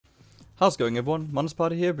How's it going, everyone?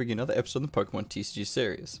 Mountainspyder here, bringing another episode of the Pokemon TCG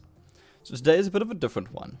series. So today is a bit of a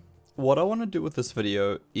different one. What I want to do with this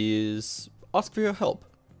video is ask for your help.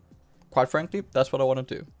 Quite frankly, that's what I want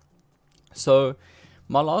to do. So,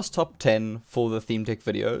 my last top 10 for the theme deck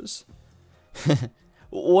videos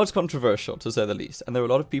was controversial, to say the least, and there were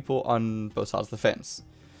a lot of people on both sides of the fence.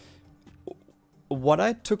 What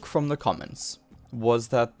I took from the comments was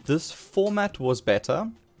that this format was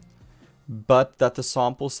better, but that the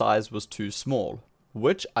sample size was too small,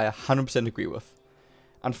 which I 100% agree with.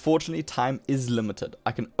 Unfortunately, time is limited.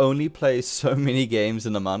 I can only play so many games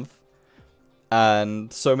in a month,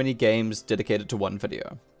 and so many games dedicated to one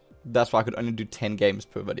video. That's why I could only do 10 games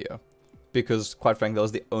per video, because quite frankly, that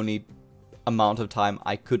was the only amount of time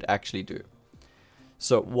I could actually do.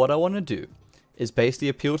 So what I want to do is basically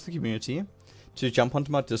appeal to the community to jump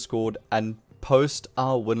onto my Discord and post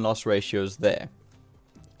our win-loss ratios there.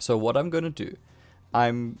 So what I'm going to do,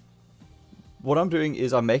 I'm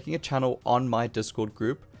making a channel on my Discord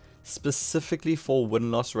group specifically for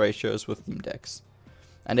win-loss ratios with theme decks.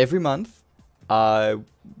 And every month, I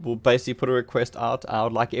will basically put a request out. I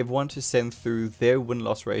would like everyone to send through their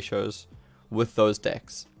win-loss ratios with those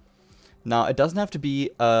decks. Now, it doesn't have to be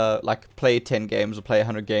like play 10 games or play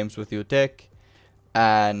 100 games with your deck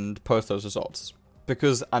and post those results,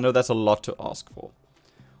 because I know that's a lot to ask for.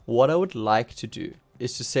 What I would like to do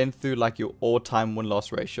is to send through like your all-time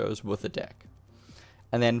win-loss ratios with the deck.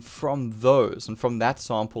 And then from those, and from that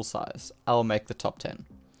sample size, I'll make the top 10.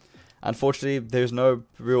 Unfortunately, there's no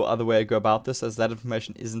real other way to go about this, as that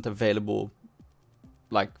information isn't available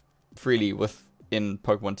like freely within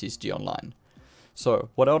Pokemon TCG Online. So,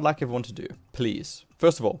 what I would like everyone to do, please,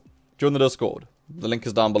 first of all, join the Discord. The link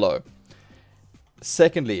is down below.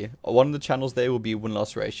 Secondly, one of the channels there will be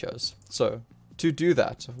win-loss ratios. So, to do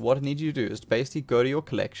that, what I need you to do is basically go to your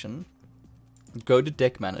collection, go to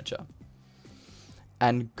Deck Manager,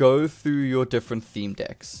 and go through your different theme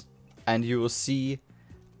decks. And you will see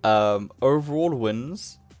overall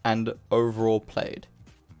wins and overall played.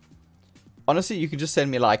 Honestly, you can just send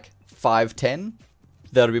me like 5, 10.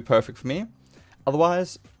 That'll be perfect for me.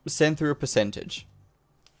 Otherwise, send through a percentage.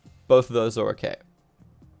 Both of those are okay.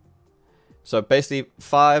 So basically,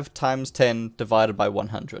 5 times 10 divided by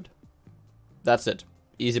 100. That's it.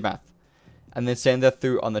 Easy math. And then send that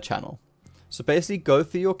through on the channel. So basically, go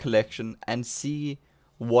through your collection and see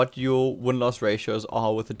what your win-loss ratios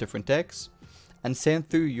are with the different decks, and send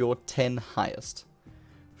through your 10 highest.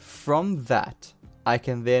 From that, I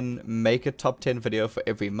can then make a top 10 video for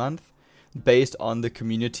every month based on the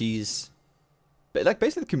community's, like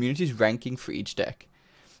basically the community's ranking for each deck.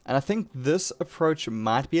 And I think this approach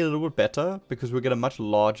might be a little bit better because we'll get a much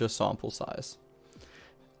larger sample size.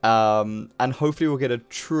 And hopefully we'll get a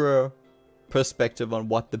truer perspective on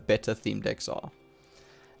what the better theme decks are.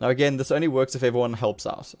 Now again, this only works if everyone helps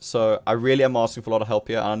out. So I really am asking for a lot of help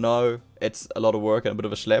here. And I know it's a lot of work and a bit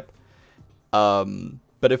of a schlep.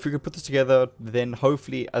 But if we could put this together, then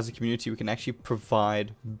hopefully as a community we can actually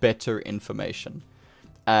provide better information.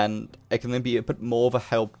 And it can then be a bit more of a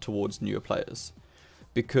help towards newer players.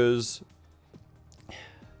 Because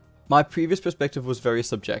my previous perspective was very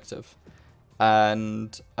subjective.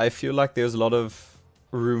 And I feel like there's a lot of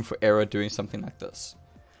room for error doing something like this.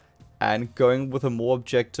 And going with a more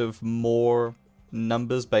objective, more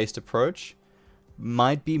numbers-based approach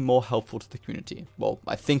might be more helpful to the community. Well,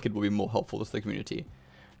 I think it will be more helpful to the community.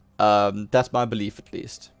 That's my belief, at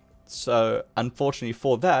least. So, unfortunately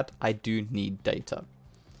for that, I do need data.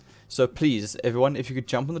 So please, everyone, if you could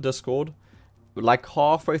jump on the Discord, like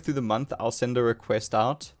halfway through the month, I'll send a request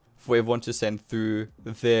out for everyone to send through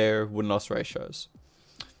their win-loss ratios.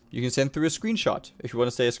 You can send through a screenshot. If you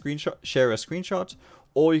want to say a screenshot, share a screenshot,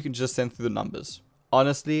 or you can just send through the numbers.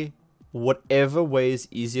 Honestly, whatever way is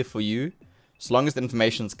easier for you, as long as the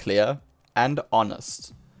information is clear and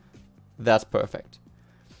honest, that's perfect.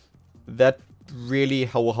 That really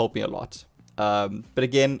will help me a lot. But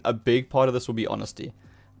again, a big part of this will be honesty.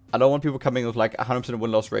 I don't want people coming with like 100%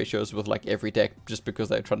 win-loss ratios with like every deck just because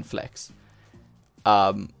they're trying to flex.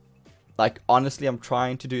 Like honestly, I'm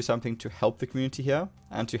trying to do something to help the community here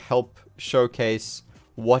and to help showcase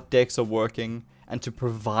what decks are working and to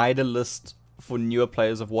provide a list for newer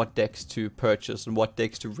players of what decks to purchase and what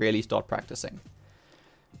decks to really start practicing.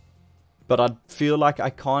 But I feel like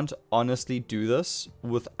I can't honestly do this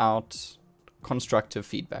without constructive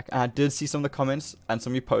feedback. And I did see some of the comments and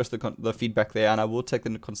some of you posted the feedback there, and I will take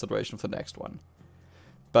them into consideration for the next one.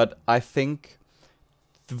 But I think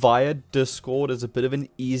via Discord is a bit of an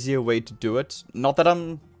easier way to do it. Not that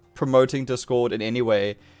I'm promoting Discord in any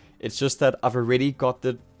way, it's just that I've already got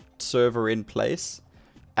the server in place,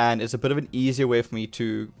 and it's a bit of an easier way for me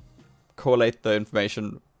to correlate the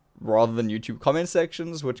information rather than YouTube comment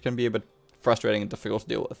sections, which can be a bit frustrating and difficult to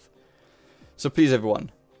deal with. So please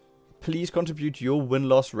everyone, please contribute your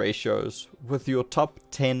win-loss ratios with your top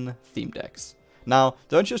 10 theme decks. Now,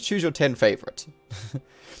 don't just choose your 10 favorite.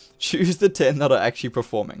 Choose the 10 that are actually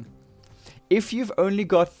performing. If you've only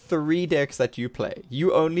got 3 decks that you play,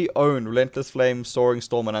 you only own Relentless Flame, Soaring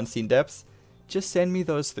Storm, and Unseen Depths, just send me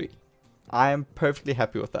those 3. I am perfectly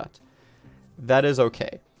happy with that. That is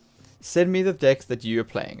okay. Send me the decks that you're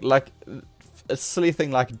playing. Like, a silly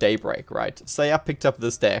thing like Daybreak, right? Say I picked up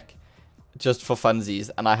this deck just for funsies,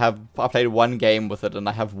 and I played 1 game with it, and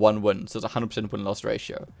I have 1 win, so it's a 100% win-loss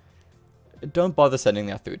ratio. Don't bother sending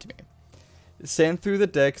that through to me. Send through the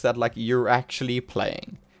decks that like you're actually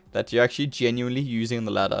playing, that you're actually genuinely using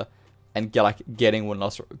the ladder, and getting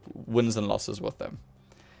wins and losses with them.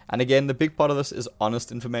 And again, the big part of this is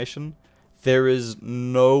honest information. There is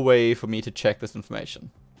no way for me to check this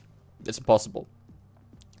information. It's impossible.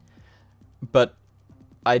 But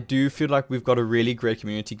I do feel like we've got a really great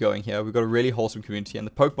community going here. We've got a really wholesome community, and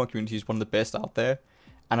the Pokemon community is one of the best out there,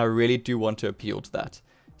 and I really do want to appeal to that.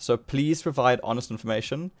 So please provide honest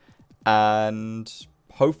information, and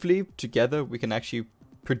hopefully together we can actually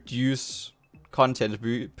produce content,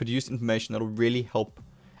 produce information that will really help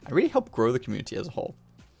grow the community as a whole.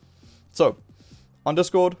 So on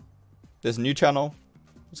Discord, there's a new channel.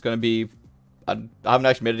 It's going to be, I haven't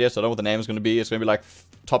actually made it yet, so I don't know what the name is going to be. It's going to be like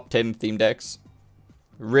top 10 theme decks.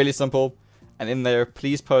 Really simple. And in there,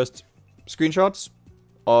 please post screenshots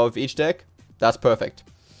of each deck. That's perfect.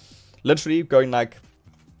 Literally going like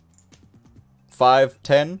 5,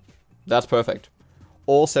 10. That's perfect.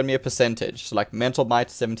 Or send me a percentage. So like Mental Might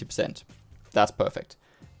 70%. That's perfect.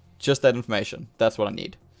 Just that information. That's what I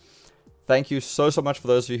need. Thank you so much for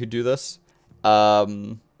those of you who do this.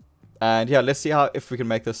 And yeah, let's see if we can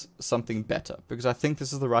make this something better. Because I think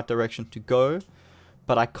this is the right direction to go.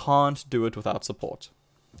 But I can't do it without support.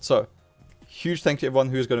 So, huge thank you to everyone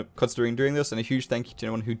who's considering doing this. And a huge thank you to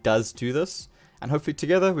anyone who does do this. And hopefully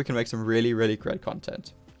together we can make some really, really great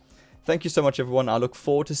content. Thank you so much everyone. I look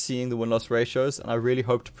forward to seeing the win-loss ratios. And I really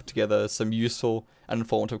hope to put together some useful and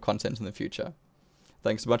informative content in the future.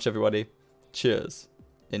 Thanks so much everybody. Cheers.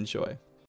 Enjoy.